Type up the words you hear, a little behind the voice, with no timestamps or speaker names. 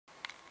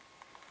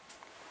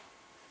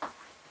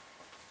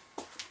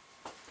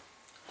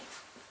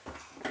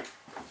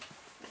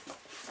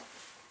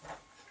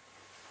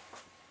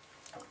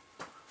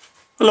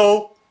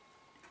Hello,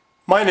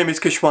 my name is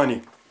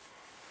Keshwani.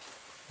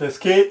 That's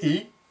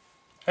Keshwani,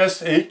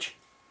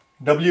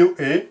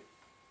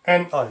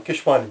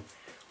 Keshwani.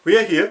 We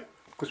are here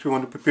because we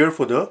want to prepare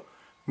for the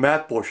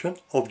math portion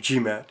of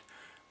GMAT.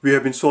 We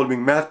have been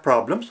solving math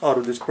problems out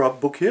of this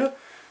book here,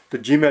 the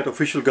GMAT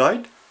Official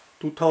Guide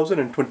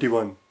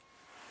 2021.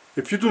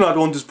 If you do not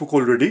own this book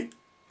already,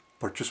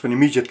 purchase one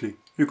immediately.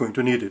 You're going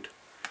to need it.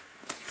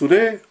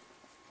 Today,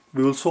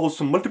 we will solve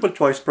some multiple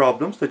choice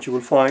problems that you will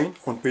find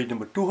on page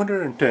number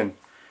 210,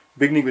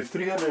 beginning with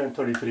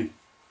 333.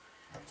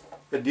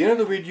 At the end of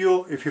the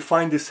video, if you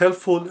find this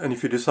helpful and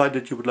if you decide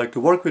that you would like to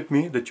work with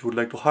me, that you would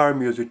like to hire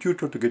me as a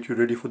tutor to get you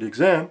ready for the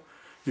exam,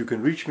 you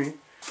can reach me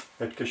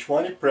at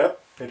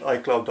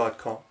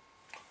keshwaniprep@icloud.com.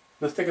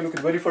 Let's take a look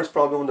at the very first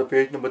problem on the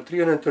page, number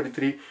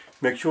 333.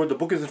 Make sure the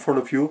book is in front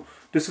of you.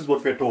 This is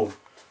what we are told.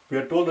 We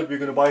are told that we're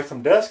going to buy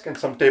some desks and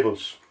some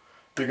tables.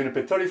 We're going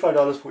to pay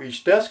 $35 for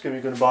each desk and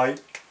we're going to buy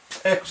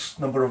X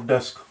number of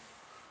desks.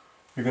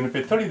 We're going to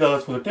pay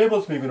 $30 for the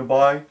tables and we're going to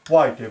buy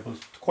Y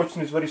tables. The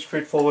question is very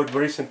straightforward,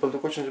 very simple. The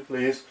question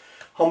simply is,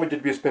 how much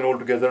did we spend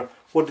altogether?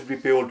 What did we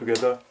pay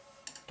altogether?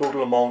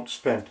 Total amount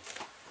spent.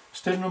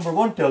 Statement number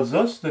 1 tells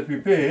us that we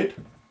paid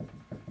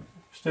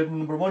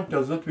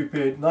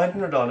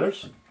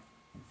 $900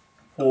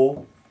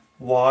 for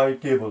Y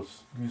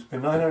tables. We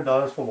spent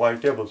 $900 for Y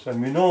tables,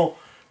 and we know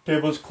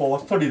tables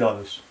cost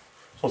 $30.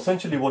 So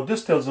essentially what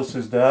this tells us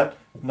is that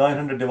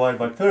 900 divided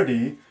by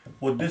 30,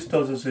 what this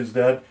tells us is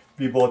that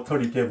we bought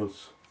 30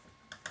 tables.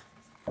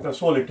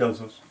 That's all it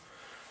tells us.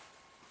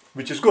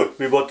 Which is good.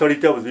 We bought 30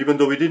 tables, even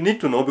though we didn't need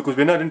to know because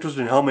we're not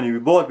interested in how many we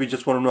bought, we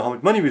just want to know how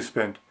much money we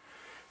spent.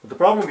 But the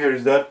problem here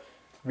is that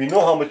we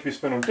know how much we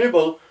spent on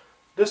table.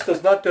 This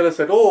does not tell us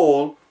at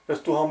all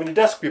as to how many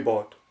desks we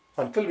bought.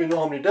 Until we know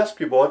how many desks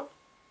we bought,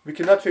 we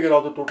cannot figure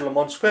out the total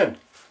amount spent.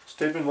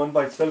 Statement 1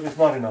 by itself is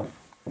not enough.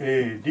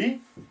 A,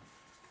 D,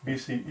 B,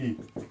 C, E.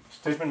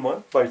 Statement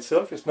 1 by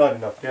itself is not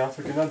enough. The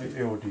answer cannot be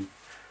A or D.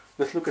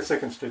 Let's look at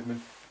second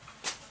statement.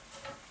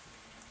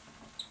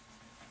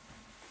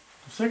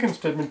 The second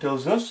statement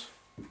tells us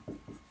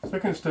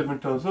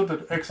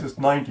that X is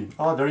 90.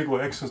 Ah, there you go,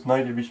 X is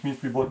 90, which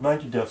means we bought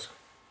 90 desks.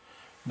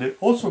 They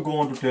also go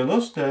on to tell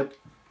us that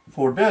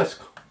for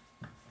desk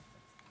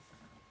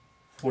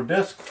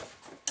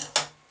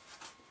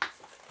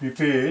we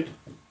paid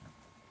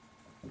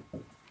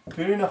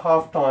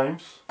 3.5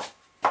 times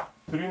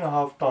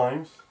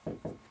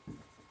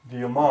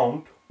the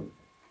amount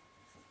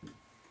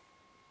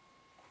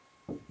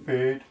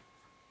paid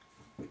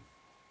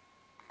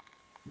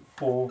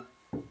for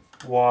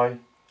Y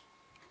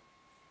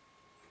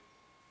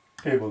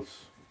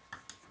tables.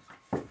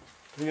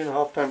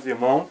 3.5 times the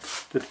amount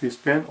that we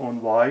spent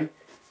on Y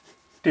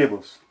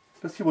tables.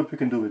 Let's see what we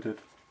can do with it.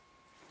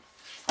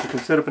 We can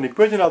set up an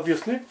equation,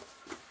 obviously.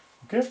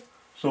 Okay,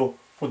 so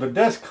for the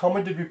desk, how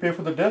much did we pay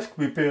for the desk?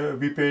 We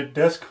paid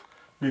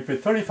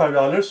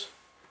 $35.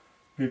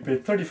 We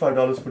paid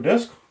 $35 for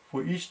desk,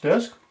 for each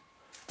desk,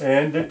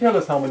 and they tell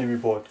us how many we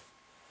bought.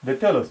 They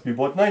tell us we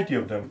bought 90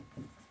 of them.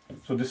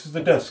 So this is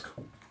the desk.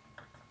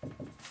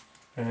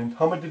 And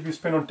how much did we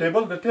spend on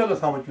table? They tell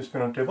us how much we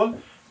spent on table.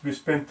 We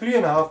spent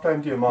 3.5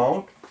 times the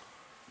amount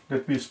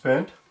that we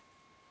spent.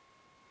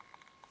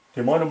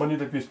 The amount of money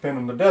that we spent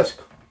on the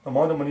desk. The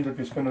amount of money that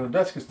we spent on the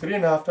desk is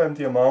 3.5 times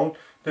the amount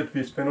that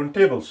we spent on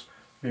tables.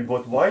 We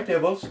bought Y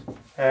tables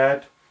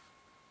at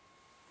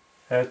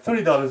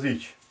 $30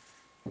 each.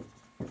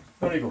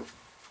 There you go.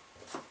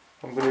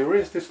 I'm going to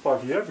erase this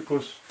part here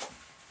because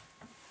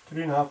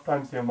 3.5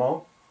 times the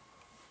amount.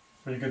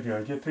 But you get the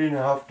idea.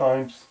 3.5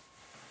 times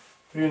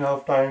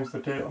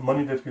the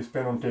money that we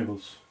spend on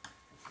tables.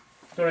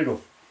 There you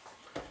go.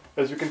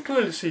 As you can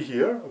clearly see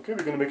here, okay,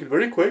 we're going to make it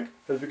very quick.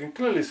 As you can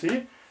clearly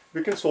see,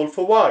 we can solve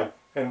for Y,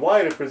 and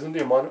Y represents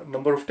the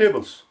number of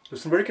tables.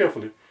 Listen very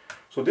carefully.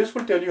 So this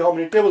will tell you how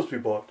many tables we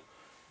bought.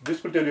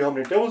 This will tell you how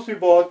many tables we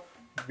bought.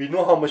 We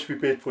know how much we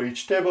paid for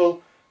each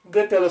table.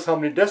 They tell us how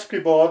many desks we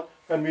bought,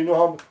 and we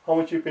know how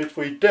much we paid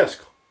for each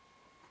desk.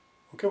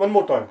 Okay, one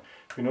more time.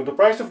 We know the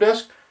price of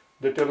desk.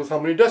 They tell us how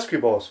many desks we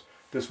bought.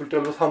 This will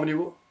tell us how many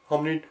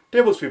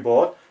tables we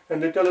bought,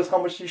 and they tell us how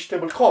much each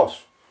table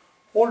costs.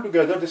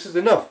 Altogether, this is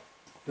enough.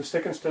 The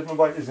second statement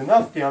by is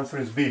enough. The answer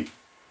is B.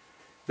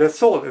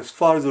 That's all. As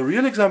far as the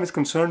real exam is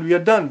concerned, we are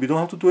done. We don't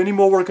have to do any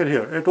more work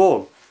here at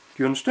all.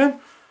 Do you understand?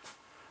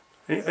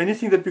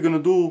 Anything that we're going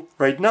to do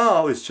right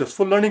now is just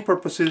for learning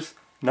purposes,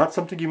 not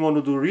something you want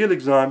to do real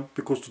exam,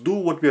 because to do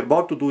what we are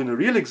about to do in the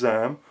real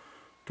exam,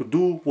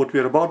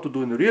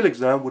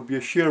 would be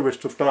a sheer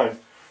waste of time.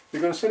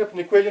 We're going to set up an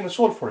equation and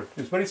solve for it.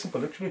 It's very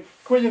simple. Actually,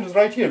 equation is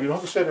right here. We don't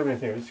have to set up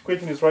anything. This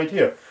equation is right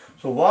here.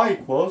 So Y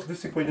equals,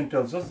 this equation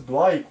tells us that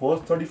Y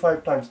equals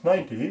 35 times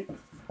 90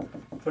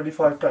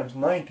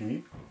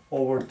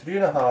 over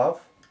 3.5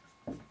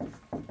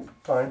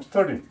 times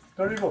 30.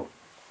 There you go.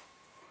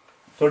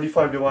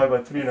 35 divided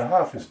by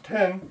 3.5 is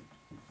 10,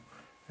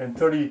 and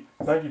 90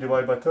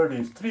 divided by 30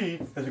 is 3.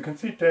 As you can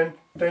see, 10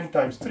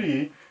 times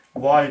 3,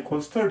 Y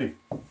equals 30.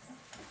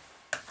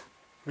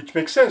 Which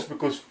makes sense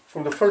because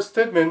from the first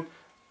statement,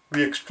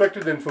 we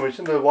extracted the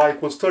information that y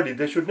equals 30.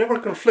 They should never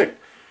conflict.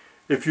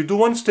 If you do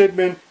one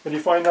statement and you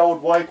find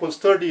out y equals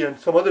 30 and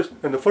some others,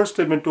 and the first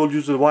statement told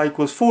you that y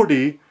equals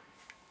 40,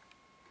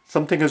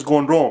 something has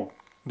gone wrong.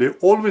 They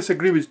always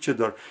agree with each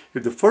other.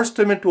 If the first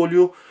statement told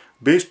you,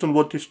 based on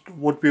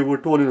what we were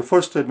told in the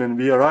first statement,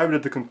 we arrived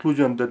at the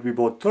conclusion that we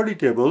bought 30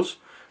 tables,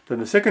 then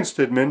the second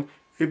statement,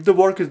 if the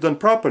work is done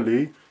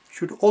properly,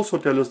 should also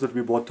tell us that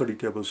we bought 30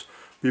 tables.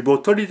 We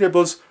bought 30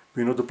 tables,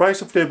 we know the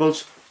price of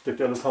tables, they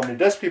tell us how many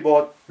desks we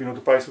bought, we know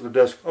the price of the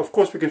desk. Of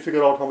course, we can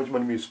figure out how much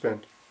money we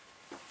spent.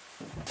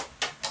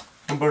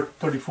 Number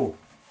 34.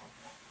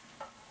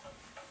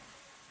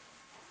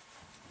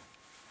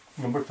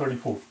 Number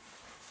 34.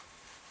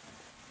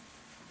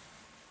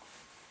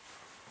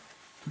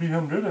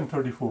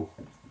 334.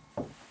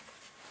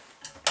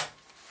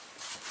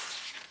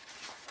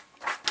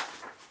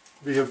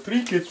 We have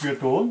 3 kids, we are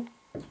told.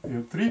 We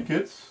have 3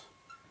 kids,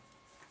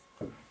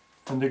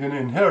 and they're going to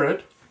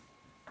inherit.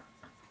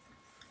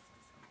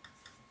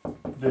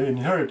 They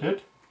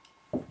inherited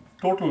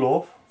total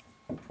of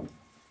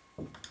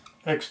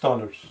X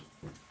dollars.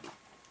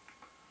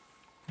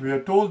 We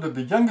are told that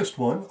the youngest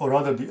one, or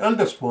rather the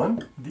eldest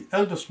one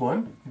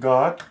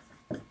got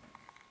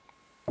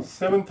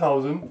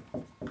 7,000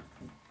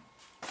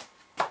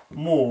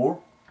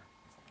 more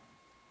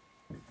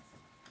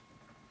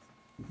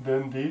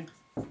than the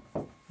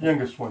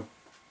youngest one.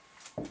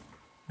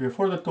 We are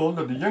further told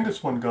that the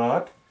youngest one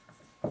got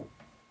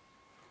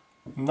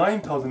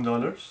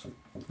 $9,000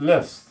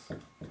 less.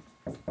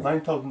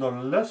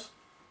 $9,000 less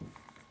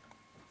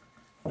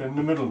than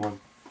the middle one.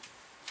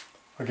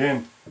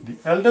 Again, the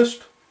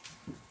eldest,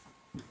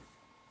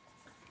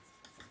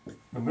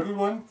 the middle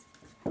one,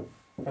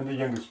 and the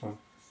youngest one.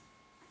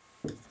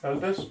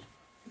 Eldest,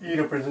 E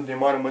represents the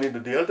amount of money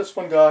that the eldest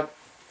one got,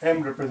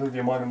 M represents the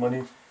amount of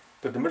money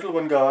that the middle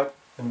one got,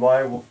 and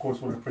Y, of course,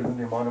 will represent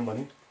the amount of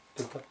money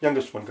that the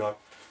youngest one got.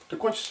 The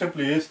question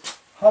simply is,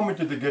 how much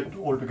did they get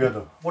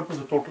altogether? What was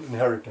the total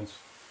inheritance?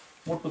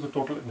 What was the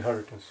total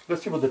inheritance?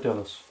 Let's see what they tell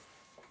us.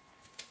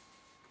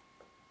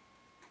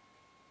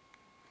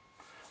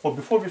 Well,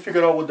 before we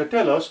figure out what they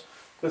tell us,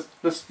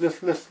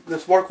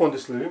 let's work on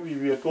this a little.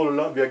 We are told a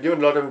lot, we are given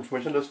a lot of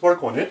information. Let's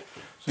work on it.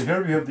 So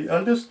here we have the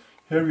eldest,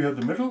 here we have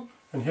the middle,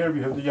 and here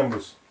we have the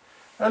youngest.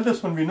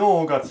 Eldest one we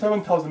know got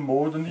 7,000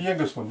 more than the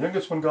youngest one.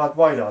 Youngest one got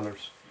Y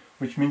dollars,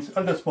 which means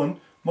eldest one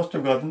must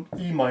have gotten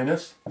E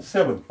minus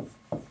 7.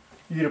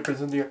 E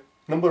represents the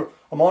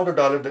amount of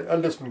dollars the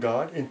eldest one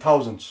got in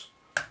thousands.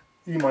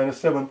 E minus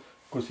 7,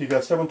 because he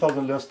got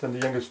 7,000 less than the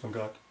youngest one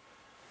got.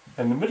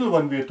 And the middle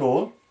one we are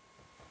told,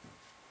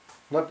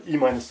 not E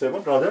minus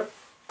 7, rather,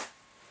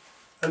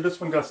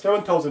 eldest one got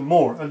 7,000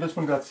 more. Eldest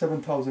one got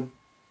 7,000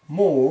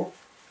 more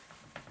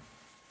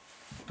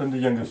than the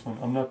youngest one.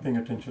 I'm not paying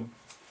attention.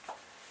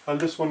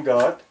 Eldest one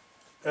got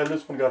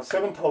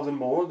 7,000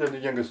 more than the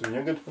youngest one.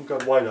 Youngest one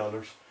got Y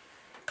dollars.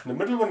 And the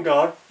middle one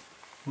got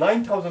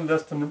 9,000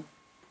 less than the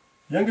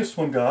youngest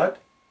one got.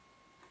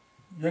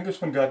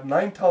 Youngest one got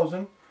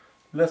 9,000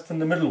 less than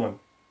the middle one.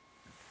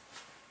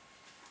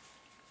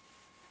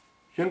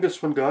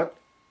 Youngest one got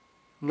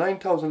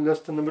 9,000 less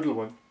than the middle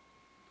one.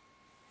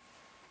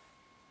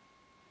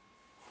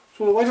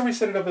 So why don't we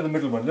set it up as the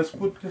middle one? Let's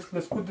put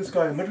this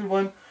guy in the middle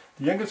one.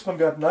 The youngest one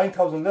got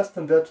 9,000 less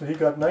than that, so he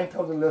got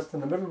 9,000 less than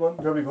the middle one.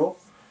 There we go.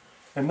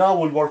 And now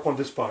we'll work on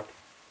this part.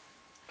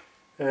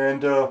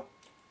 And the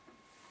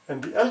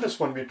eldest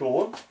one we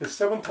told is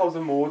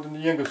 7,000 more than the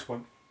youngest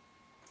one.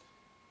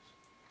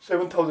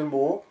 7,000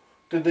 more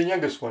than the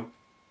youngest one.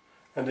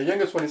 And the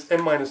youngest one is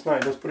M minus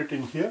 9. Let's put it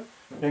in here.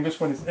 The youngest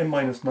one is M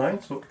minus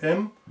 9. So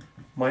M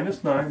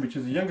minus 9, which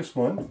is the youngest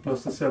one,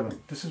 plus the 7.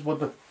 This is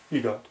what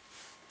he got.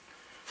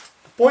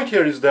 The point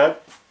here is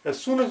that as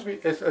soon as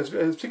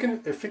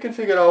if we can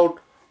figure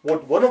out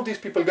what one of these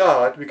people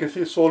got, we can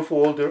solve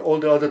for all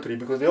the other 3,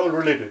 because they're all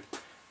related.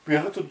 We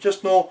have to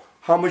just know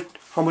how much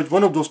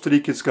one of those 3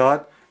 kids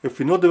got. If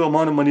we know the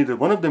amount of money that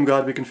one of them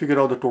got, we can figure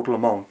out the total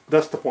amount.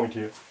 That's the point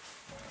here.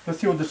 Let's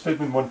see what the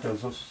statement 1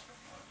 tells us.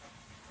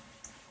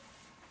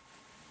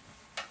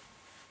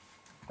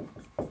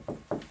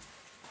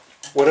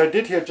 What I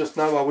did here just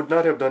now, I would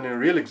not have done in a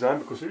real exam,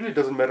 because it really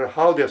doesn't matter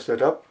how they're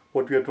set up.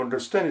 What we have to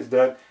understand is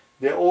that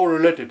they're all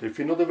related. If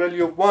we know the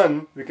value of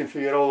 1, we can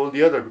figure out all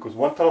the other, because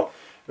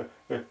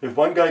if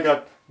one guy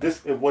got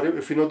this,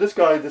 if we know this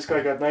guy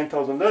got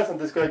 9,000 less, and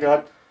this guy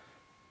got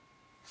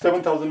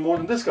 7,000 more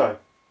than this guy,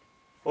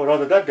 or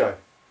rather that guy.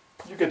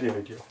 You get the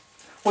idea.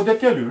 What they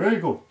tell you, there you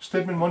go.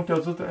 Statement 1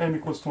 tells us that M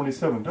equals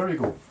 27. There you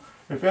go.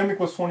 If M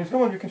equals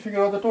 27, you can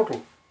figure out the total.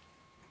 Do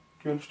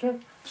you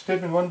understand?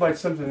 Statement 1 by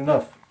itself is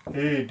enough.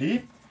 A,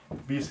 D,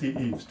 B, C,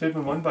 E.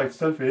 Statement 1 by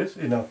itself is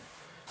enough.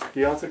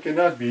 The answer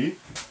cannot be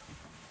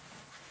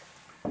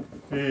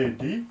A,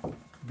 D,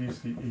 B,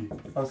 C, E.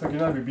 Answer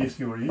cannot be B,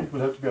 C, or E. It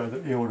will have to be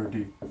either A or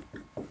D.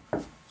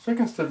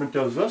 Second statement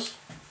tells us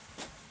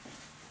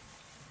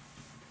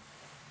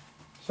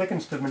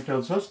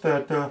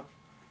that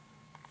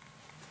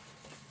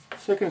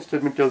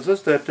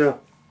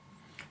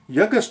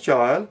youngest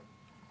child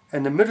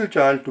and the middle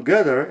child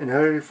together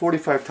inherited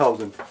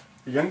 45,000.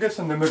 The youngest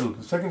and the middle.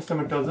 The second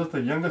statement tells us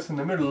the youngest and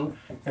the middle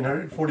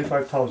inherited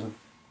 45,000.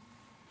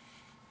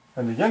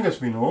 And the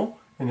youngest we know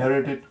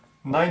inherited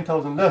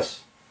 9,000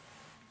 less.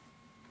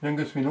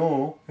 Youngest we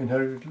know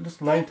inherited just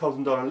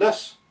 $9,000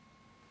 less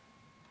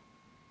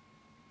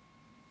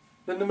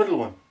than the middle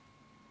one.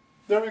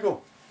 There we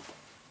go.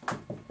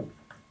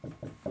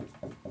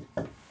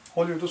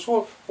 All we have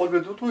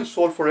to do is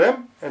solve for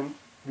m, and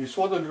we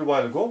solved a little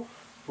while ago.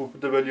 We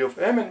put the value of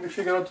m and we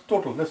figure out the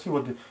total. Let's see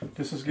what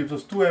this is. Gives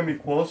us 2m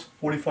equals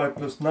 45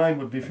 plus 9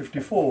 would be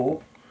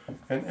 54,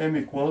 and m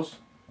equals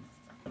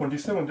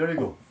 27. There you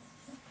go.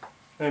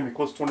 M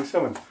equals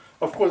 27.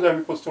 Of course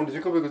m equals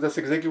 26 because that's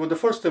exactly what the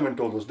first statement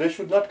told us. They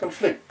should not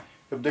conflict.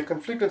 If they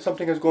conflict, then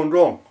something has gone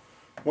wrong.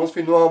 Once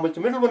we know how much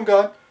the middle one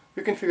got,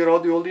 we can figure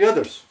out all the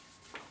others.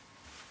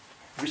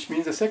 Which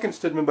means the second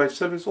statement by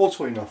itself is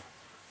also enough.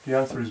 The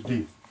answer is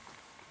D.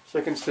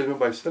 Second statement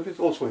by itself is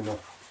also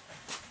enough.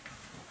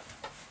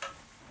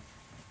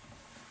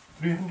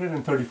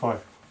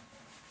 335.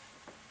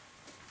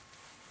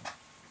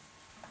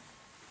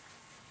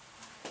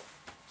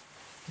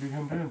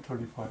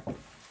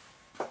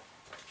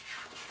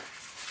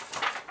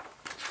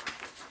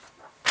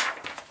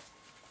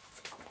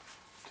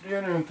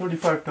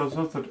 $335 tells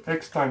us that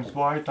x times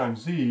y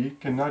times z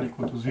cannot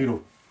equal to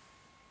 0.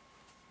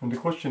 And the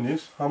question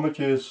is, how much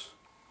is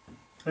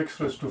x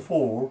raised to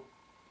 4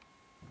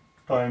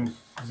 times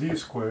z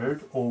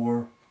squared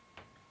over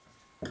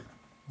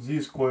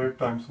z squared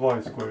times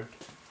y squared?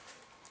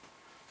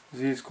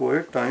 Z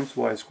squared times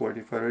y squared.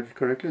 If I read it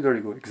correctly, there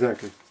you go,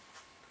 exactly.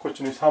 The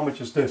question is, how much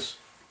is this?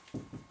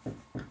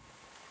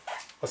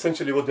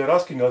 Essentially what they're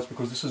asking us,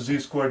 because this is z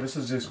squared, this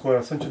is z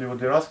squared, essentially what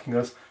they're asking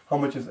us, how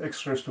much is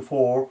x raised to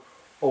 4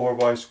 over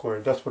y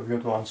squared? That's what we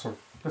have to answer.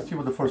 Let's see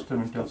what the first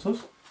statement tells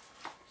us.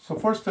 So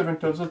first statement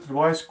tells us that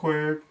y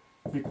squared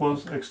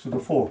equals x to the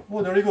 4.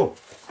 Oh, there you go.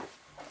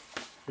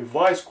 If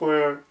y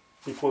squared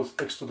equals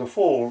x to the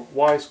 4,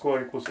 y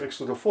squared equals x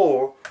to the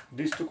 4,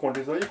 these two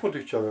quantities are equal to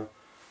each other.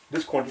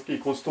 This quantity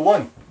equals to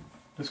 1.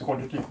 This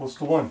quantity equals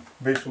to 1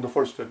 based on the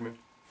first statement.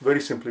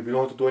 Very simply, we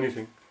don't have to do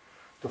anything.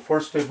 The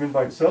first statement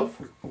by itself,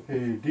 A,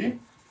 D,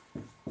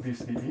 B,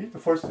 C, E, the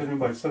first statement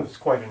by itself is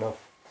quite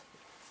enough.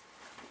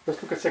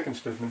 Let's look at second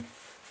statement.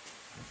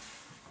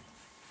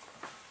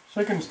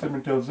 Second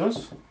statement tells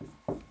us,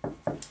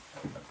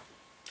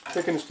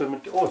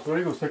 oh, there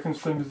you go, second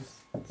statement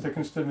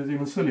is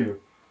even sillier.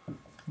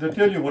 They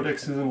tell you what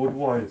x is and what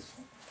y is.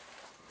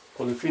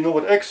 Well, if we know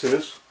what x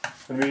is,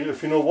 and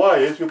if we know y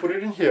is, we put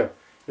it in here.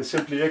 It's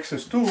simply x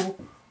is 2,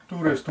 2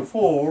 raised to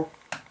 4,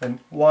 and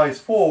y is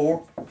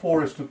 4, 4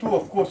 raised to 2,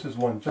 of course, is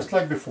 1, just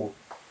like before.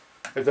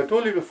 As I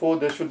told you before,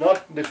 they should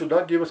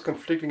not give us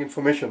conflicting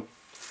information.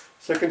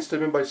 Second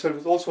statement by itself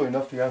is also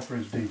enough. The answer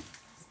is D.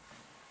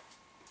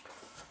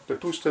 The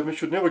two statements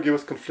should never give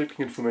us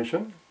conflicting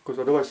information, because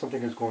otherwise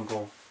something has gone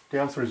wrong. The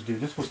answer is D.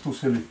 This was too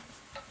silly.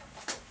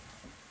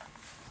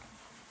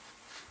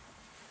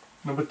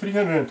 Number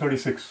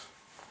 336.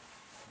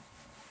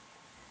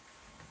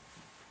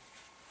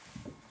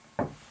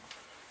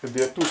 If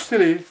they are too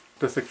silly,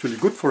 that's actually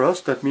good for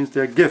us. That means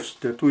they are gifts.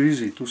 They're too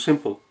easy, too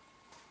simple.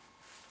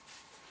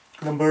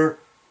 Number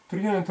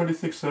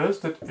 336 says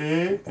that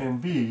A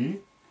and B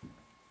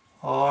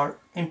are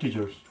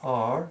integers.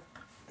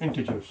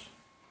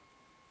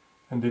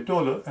 And they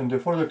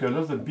further tell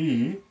us that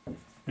B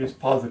is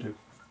positive.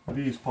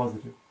 B is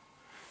positive,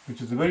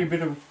 which is a very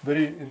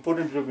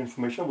important bit of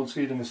information. We'll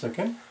see it in a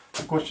second.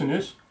 The question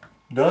is,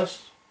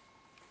 does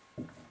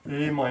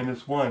A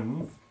minus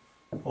 1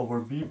 over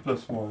B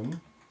plus 1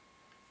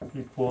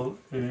 equal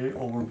A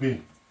over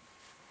B?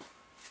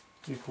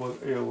 Equal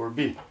A over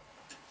B.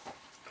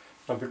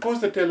 Now,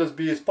 because they tell us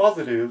B is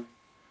positive,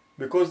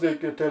 we're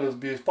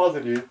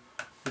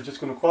just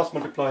going to cross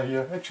multiply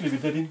here. Actually,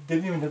 they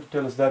didn't even have to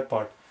tell us that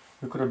part.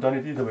 We could have done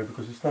it either way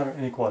because it's not an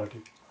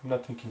inequality. I'm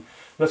not thinking.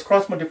 Let's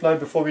cross multiply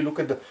before we look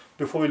at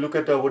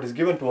what is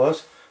given to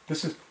us.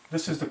 This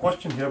is the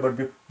question here, but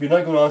we're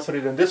not going to answer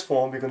it in this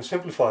form. We're going to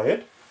simplify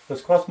it.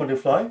 Let's cross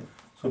multiply.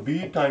 So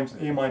B times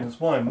A minus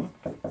 1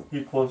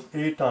 equals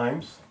A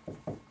times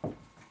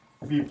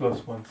B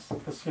plus 1.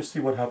 Let's just see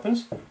what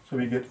happens. So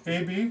we get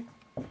AB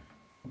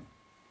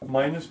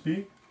minus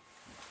B,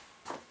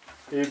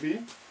 AB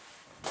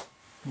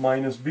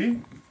minus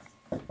B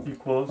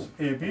equals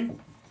AB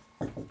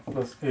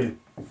plus A.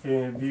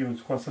 A and B will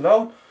cancel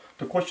out.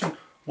 The question,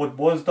 what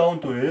boils down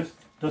to is,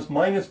 does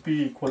minus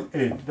B equal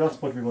A? That's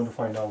what we want to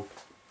find out.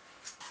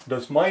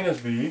 Does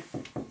negative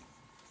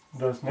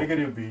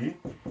B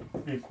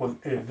equal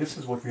A? This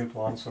is what we have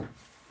to answer.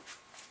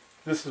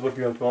 This is what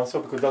we have to answer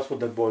because that's what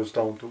that boils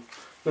down to.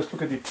 Let's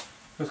look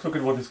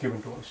at what is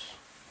given to us.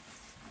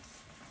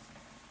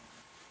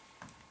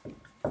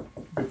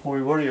 Before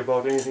we worry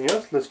about anything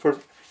else, let's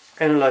first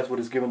analyze what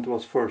is given to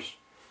us first.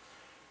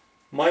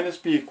 Minus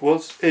B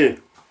equals A.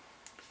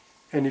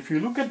 And if you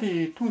look at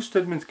the two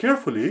statements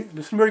carefully,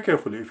 listen very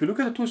carefully. If you look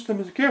at the two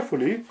statements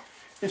carefully,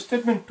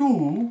 statement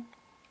 2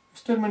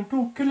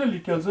 clearly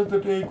tells us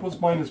that A equals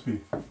minus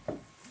B.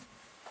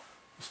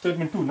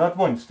 Statement 2, not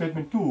 1.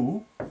 Statement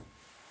 2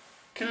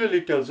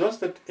 clearly tells us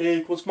that A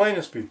equals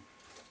minus B,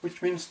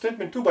 which means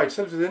statement 2 by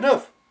itself is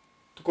enough.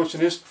 The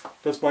question is,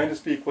 does minus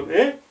B equal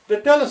A?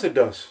 They tell us it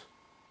does,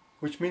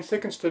 which means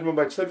second statement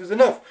by itself is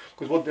enough,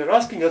 because what they're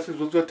asking us is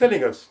what they're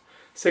telling us.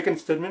 Second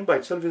statement by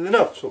itself is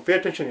enough. So pay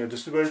attention here.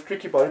 This is very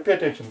tricky part. Pay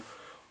attention.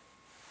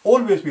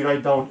 Always we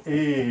write down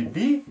A,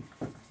 D,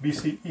 B,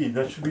 C, E.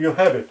 That should be your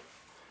habit.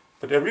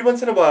 But every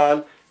once in a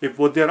while, if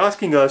what they're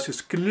asking us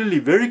is clearly,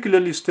 very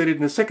clearly stated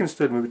in the second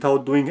statement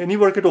without doing any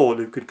work at all, if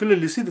you can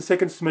clearly see the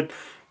second statement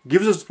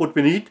gives us what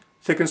we need,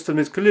 second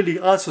statement clearly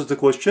answers the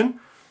question,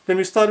 then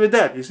we start with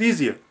that. It's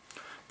easier.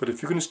 But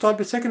if you can start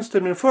with second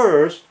statement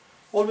first,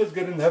 always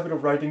get in the habit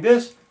of writing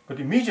this, but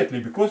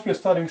immediately, because we are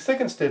starting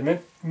second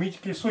statement,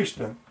 immediately switch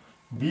them.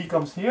 B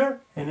comes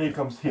here and A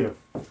comes here.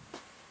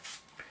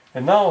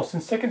 And now,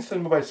 since second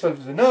statement by itself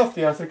is enough,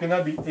 the answer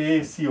cannot be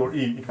A, C, or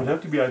E. It will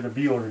have to be either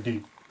B or D.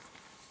 Do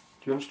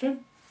you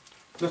understand?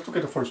 Let's look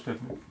at the first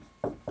statement.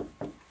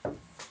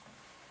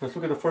 Let's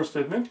look at the first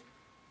statement.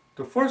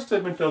 The first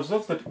statement tells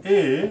us that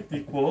A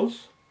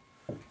equals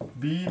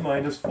B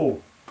minus 4.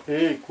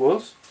 A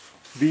equals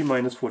B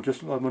minus 4.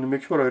 Just, I'm going to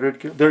make sure I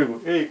read. There you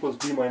go. A equals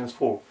B minus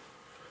 4.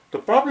 The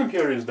problem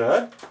here is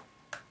that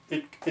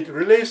it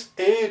relates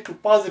A to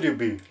positive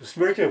B.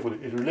 Listen very carefully.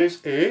 It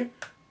relates A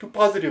to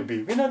positive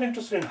B. We're not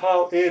interested in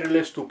how A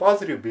relates to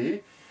positive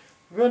B.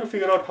 We want to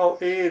figure out how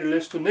A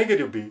relates to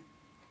negative B.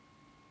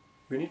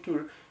 We need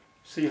to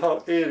see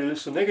how A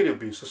relates to negative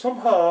B. So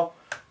somehow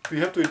we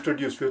have to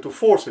introduce, we have to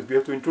force it. We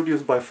have to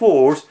introduce by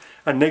force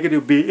a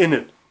negative B in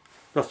it.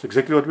 That's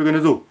exactly what we're going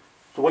to do.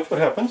 So watch what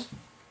happens.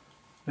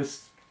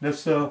 Let's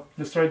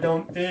write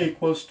down A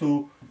equals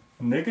to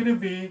negative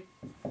B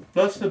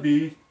plus the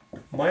B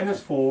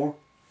minus 4,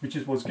 which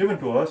is what's given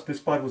to us. This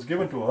part was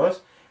given to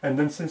us, and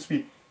then since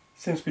we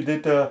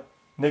did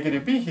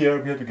negative B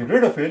here, we have to get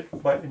rid of it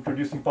by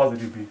introducing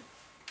positive B.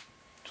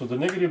 So the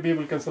negative B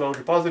will cancel out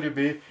the positive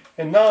B,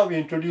 and now we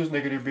introduce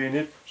negative B in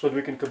it so that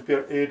we can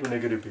compare A to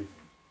negative B.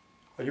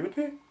 Are you with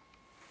me?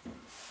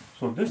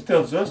 So this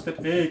tells us that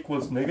A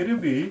equals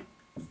negative B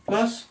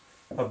plus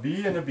a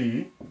B and a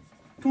B,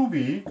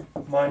 2B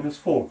minus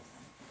 4.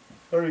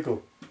 There we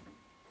go.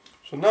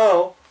 So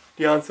now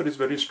the answer is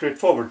very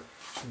straightforward.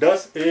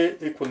 Does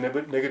A equal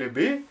negative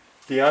B?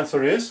 The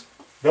answer is,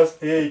 does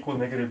A equal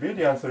negative B?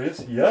 The answer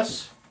is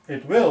yes,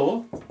 it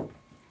will.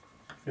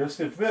 Yes,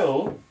 it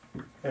will,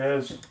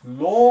 as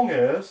long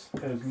as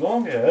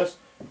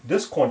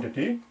this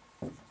quantity,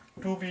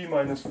 2B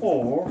minus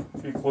 4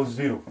 equals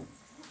 0.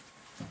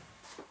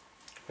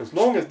 As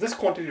long as this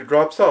quantity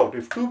drops out,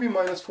 if 2B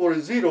minus 4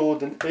 is 0,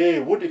 then A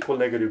would equal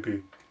negative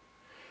B.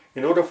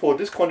 In order for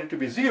this quantity to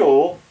be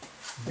 0,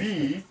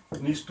 B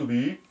needs to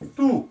be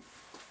 2.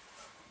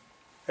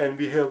 And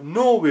we have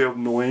no way of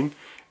knowing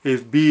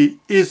if B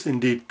is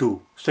indeed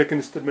 2.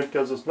 Second statement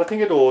tells us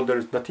nothing at all. There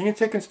is nothing in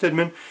second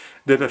statement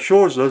that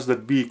assures us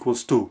that B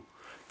equals 2.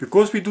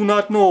 Because we do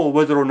not know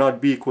whether or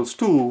not B equals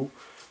 2,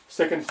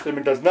 second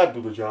statement does not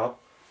do the job.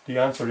 The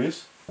answer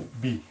is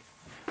B.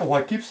 Oh,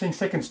 I keep saying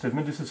second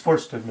statement. This is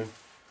first statement.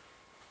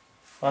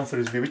 Answer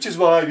is B, which is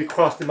why we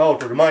crossed them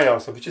out, or my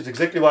answer, which is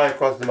exactly why I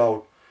crossed them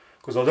out.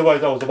 Because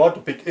otherwise I was about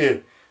to pick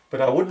A.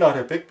 But I would not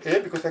have picked A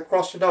because I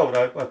crossed it out.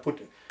 I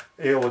put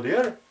A over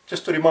there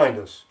just to remind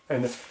us.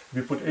 And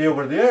we put A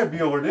over there,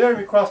 B over there, and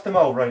we crossed them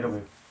out right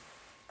away.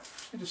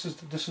 This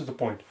is the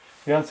point.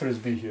 The answer is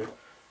B here.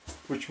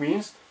 Which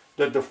means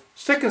that the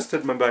second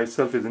statement by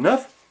itself is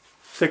enough.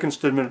 Second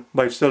statement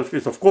by itself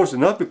is of course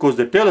enough because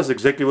they tell us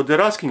exactly what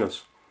they're asking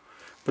us.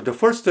 But the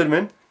first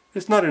statement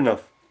is not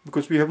enough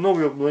because we have no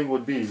way of knowing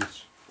what B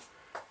is.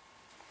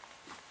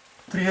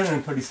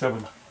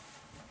 337.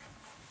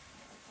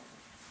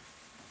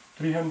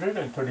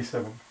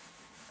 337.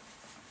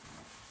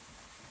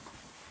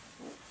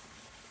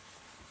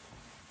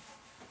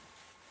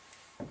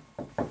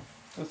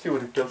 Let's see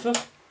what it tells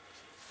us.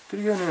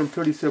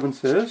 337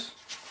 says,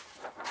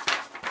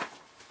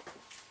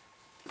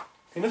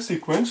 in a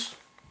sequence,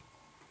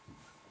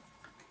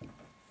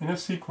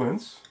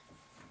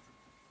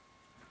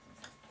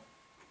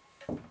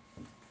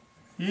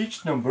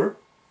 each term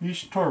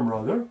is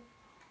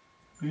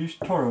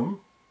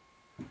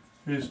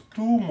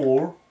 2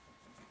 more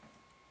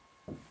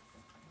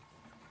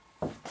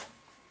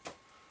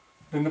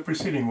than the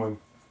preceding one.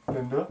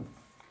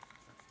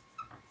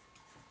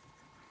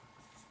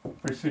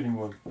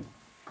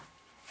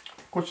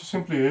 Question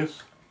simply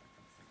is,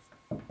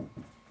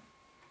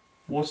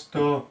 what's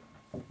the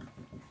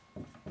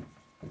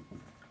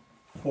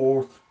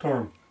fourth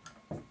term?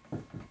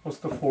 What's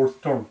the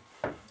fourth term?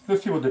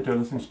 Let's see what they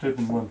tell us in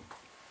statement 1.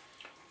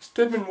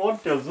 Statement 1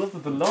 tells us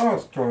that the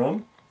last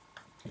term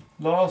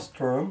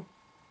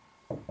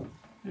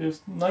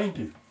is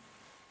 90.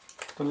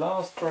 The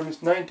last term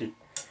is 90.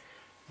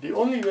 The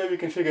only way we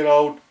can figure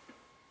out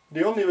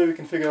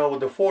what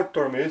the fourth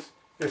term is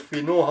if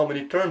we know how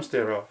many terms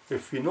there are.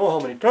 If we know how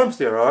many terms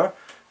there are,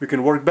 we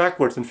can work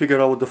backwards and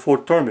figure out what the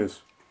fourth term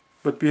is.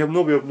 But we have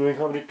no way of knowing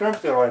how many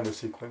terms there are in the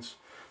sequence.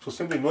 So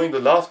simply knowing the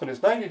last one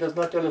is 90 does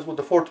not tell us what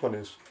the fourth one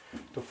is.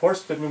 The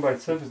first statement by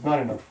itself is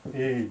not enough.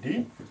 A,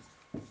 D,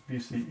 B,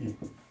 C, E.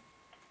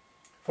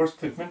 First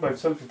statement by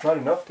itself is not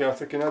enough. The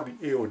answer cannot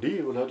be A or D.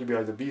 It will have to be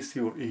either B, C,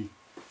 or E.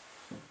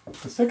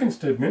 The second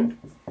statement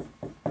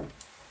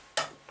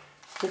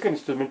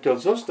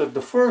tells us that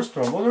the first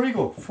term, well, there we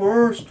go.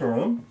 First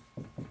term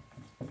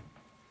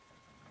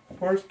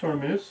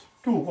is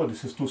 2. Well,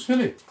 this is too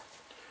silly.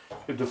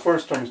 If the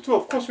first term is 2,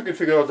 of course we can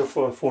figure out the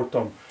fourth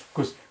term,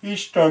 because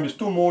each term is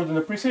 2 more than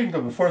the preceding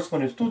term. The first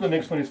one is 2, the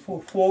next one is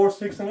 4,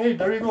 6, and 8.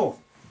 There you go.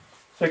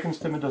 Second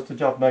statement does the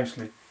job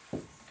nicely.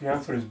 The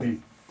answer is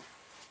B.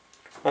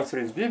 Answer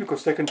is B,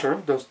 because second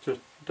term does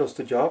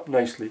the job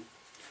nicely.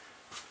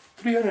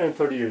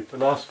 338, the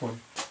last one.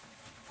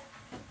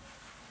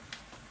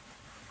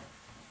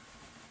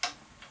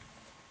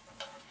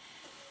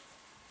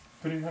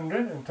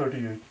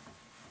 $338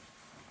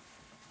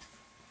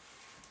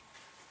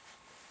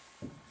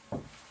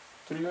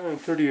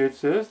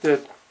 says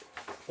that,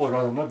 or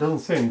rather not, doesn't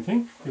say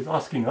anything. It's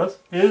asking us,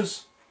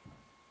 is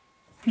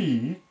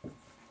P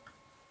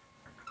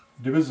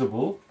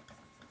divisible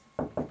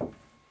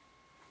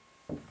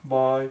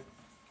by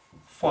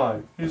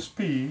 5? Is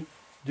P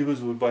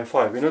divisible by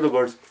 5? In other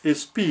words,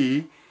 is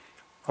P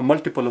a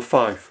multiple of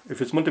 5?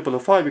 If it's multiple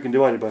of 5, we can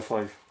divide it by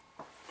 5.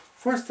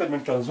 First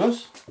statement tells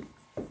us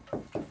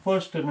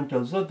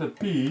that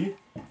P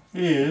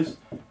is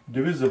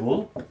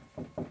divisible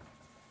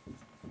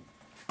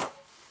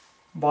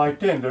by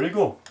 10. There you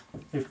go.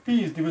 If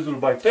P is divisible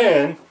by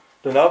 10,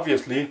 then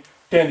obviously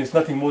 10 is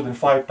nothing more than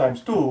 5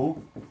 times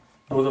 2.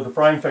 Those are the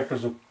prime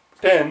factors of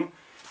 10.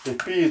 If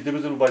P is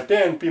divisible by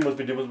 10, P must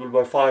be divisible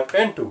by 5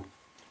 and 2.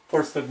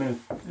 First statement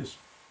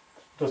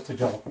does the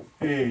job.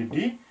 A,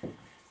 D,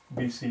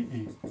 B, C,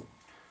 E.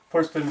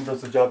 First statement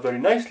does the job very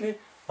nicely.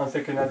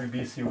 Answer cannot be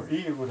B, C, or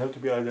E. It would have to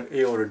be either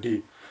A or a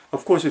D.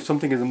 Of course, if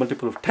something is a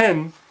multiple of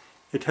 10,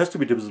 it has to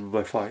be divisible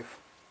by 5.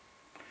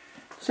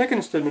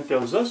 Second statement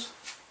tells us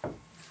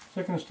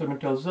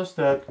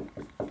that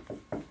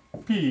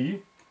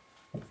P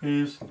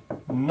is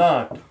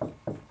not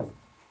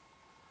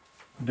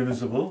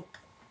divisible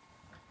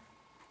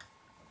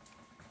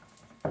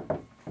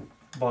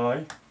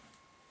by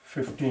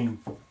 15.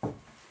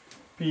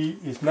 P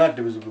is not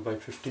divisible by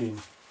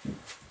 15.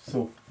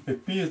 So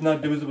if P is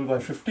not divisible by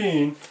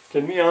 15,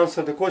 can we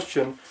answer the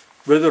question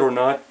whether or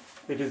not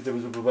it is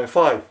divisible by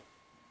 5?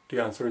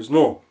 The answer is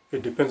no.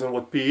 It depends on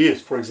what P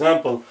is. For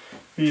example,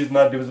 P is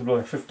not divisible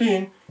by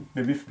 15,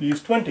 maybe P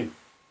is 20.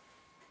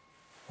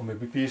 Or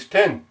maybe P is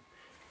 10.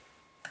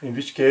 In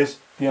which case,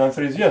 the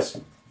answer is yes.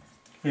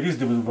 It is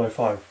divisible by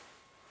 5.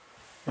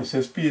 It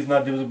says P is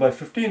not divisible by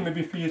 15,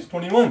 maybe P is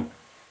 21.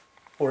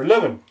 Or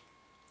 11.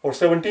 Or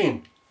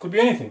 17. Could be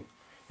anything.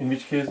 In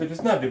which case, it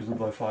is not divisible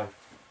by 5.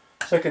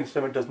 Second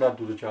statement does not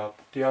do the job.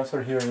 The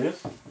answer here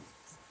is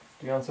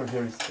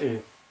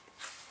A.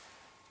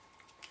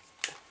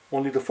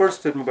 Only the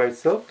first statement by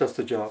itself does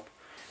the job.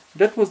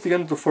 That was the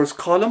end of the first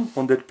column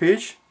on that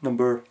page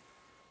number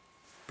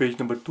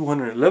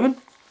 211.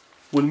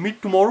 We'll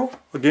meet tomorrow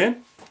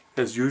again,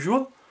 as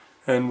usual,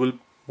 and we'll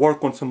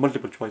work on some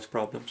multiple choice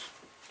problems.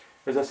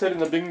 As I said in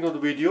the beginning of the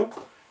video,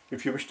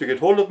 if you wish to get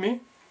hold of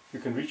me, you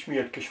can reach me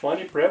at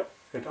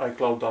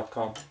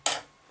keshwaniprep@icloud.com.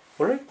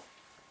 Alright?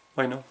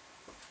 Bye now.